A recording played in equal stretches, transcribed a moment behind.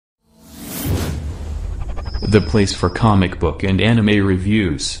the place for comic book and anime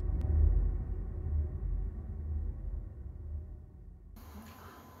reviews.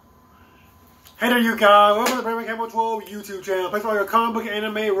 Hey there you guys, welcome to the Brandon Campbell 12 YouTube channel, place for all your comic book and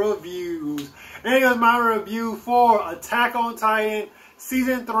anime reviews. And here's my review for Attack on Titan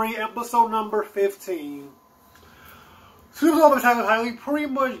Season 3, Episode number 15. So this episode of Attack on Titan, we pretty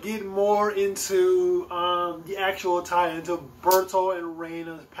much get more into the actual tie into Bertolt and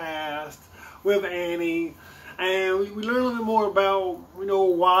Reina's past with Annie. And we learn a little bit more about,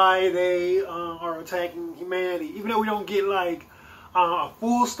 why they are attacking humanity. Even though we don't get, like, a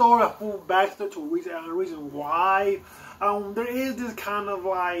full story, a full backstory to a reason why. There is this kind of,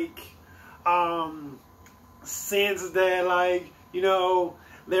 like, sense that, like,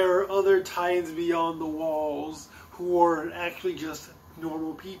 there are other Titans beyond the walls who are actually just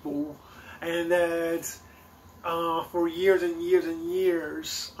normal people. And that for years and years and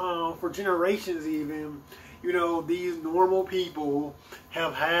years, for generations even, these normal people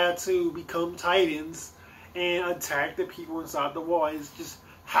have had to become Titans and attack the people inside the wall. It's just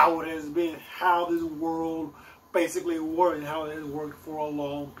how it has been, how this world basically works, and how it has worked for a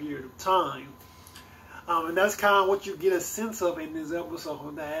long period of time. And that's kind of what you get a sense of in this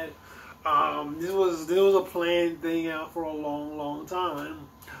episode, that this was a planned thing out for a long, long time.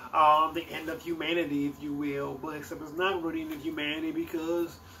 The end of humanity, if you will, but except it's not really end of humanity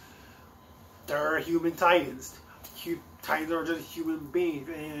because there are human Titans. Titans are just human beings,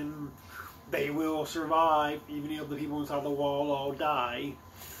 and they will survive even if the people inside the wall all die,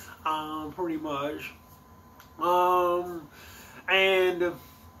 pretty much. And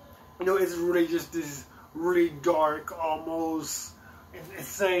it's really just this really dark, almost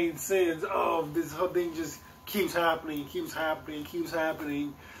insane sense of this whole thing just keeps happening, keeps happening, keeps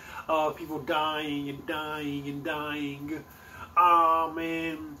happening. People dying and dying and dying.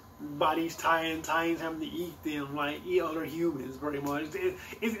 And by these Titans having to eat them, like eat other humans, pretty much.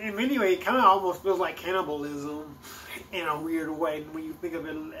 In many ways, it kind of almost feels like cannibalism in a weird way when you think of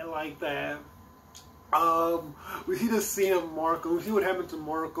it like that. We see the scene of Marco. We see what happened to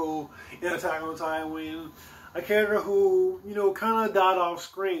Marco in Attack on Titan when a character who, kind of died off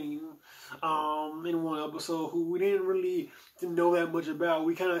screen in one episode, who we didn't really know that much about.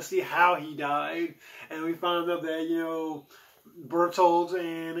 We kind of see how he died, and we found out that, Bertolt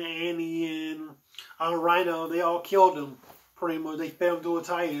and Annie and Rhino, they all killed him, pretty much. They fed him to a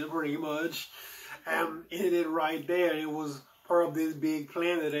Titan, pretty much. And ended it right there. It was part of this big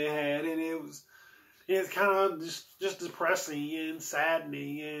plan that they had, and it's kind of just depressing and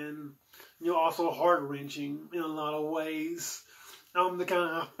saddening and, also heart-wrenching in a lot of ways to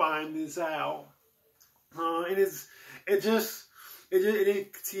kind of find this out. And it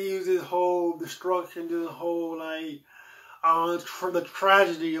continues this whole destruction, this whole, like, for the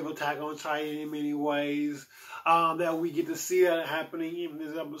tragedy of Attack on Titan in many ways, that we get to see that happening in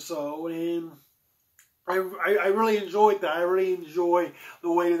this episode. And I really enjoyed that. I really enjoy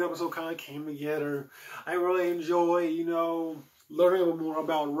the way this episode kind of came together. I really enjoy, learning a little more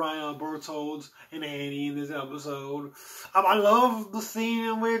about Ryan, Bertolt, and Annie in this episode. I love the scene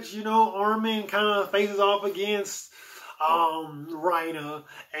in which, Armin kind of faces off against Rhina,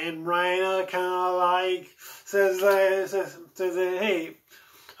 and Rhina kind of like says that, hey,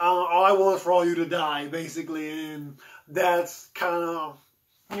 all I want is for all you to die, basically, and that's kind of,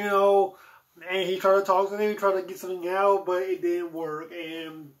 and he tried to talk to them, he tried to get something out, but it didn't work,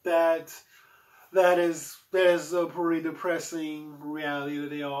 and that is a pretty depressing reality that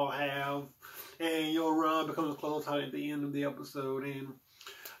they all have, and Ron becomes a close tie at the end of the episode, and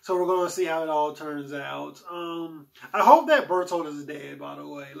so we're going to see how it all turns out. I hope that Bertolt is dead, by the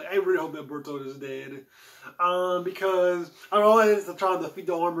way. Like, I really hope that Bertolt is dead. Because I know that it's trying to defeat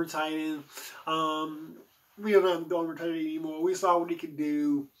the Armored Titan. We don't have the Armored Titan anymore. We saw what he could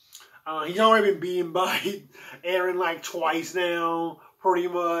do. He's already been beaten by Eren like twice now, pretty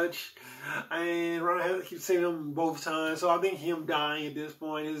much. And Ron has to keep saving him both times. So I think him dying at this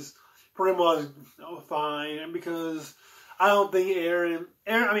point is pretty much fine. Because I don't think Eren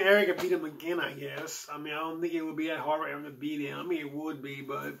could beat him again, I guess. I don't think it would be that hard for Eren to beat him. It would be,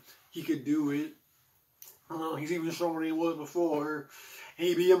 but he could do it. He's even stronger than he was before. And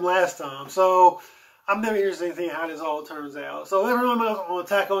he beat him last time. So, I'm never interested in seeing how this all turns out. So, everyone else on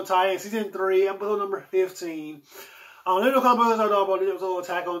Attack on Titan, Season 3, Episode number 15. Let me know comment about this episode of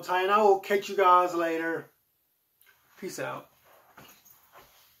Attack on Titan. I will catch you guys later. Peace out.